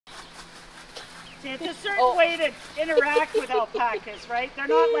See, it's a certain way to interact with alpacas, right? They're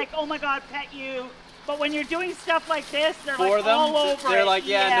not like, oh my God, pet you. But when you're doing stuff like this, they're like all over they're it. like,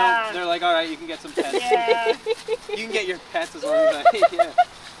 no, they're like, all right, you can get some pets. Yeah. You can get your pets as long as I,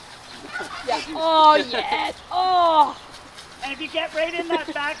 Yeah. Oh, yes. Oh. And if you get right in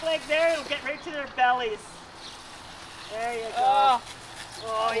that back leg there, it'll get right to their bellies. There you go.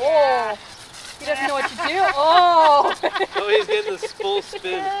 Oh yeah. He doesn't know what to do. Oh. Oh, he's getting this full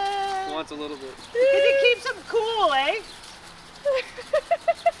spin. He wants a little bit. Because it keeps him cool, eh?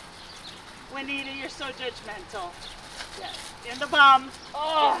 Juanita, you're so judgmental. Yes. In the bum.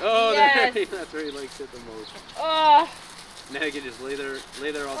 Oh, yes. That's where he likes it the most. Oh. Now you can just lay there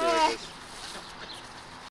all day like this.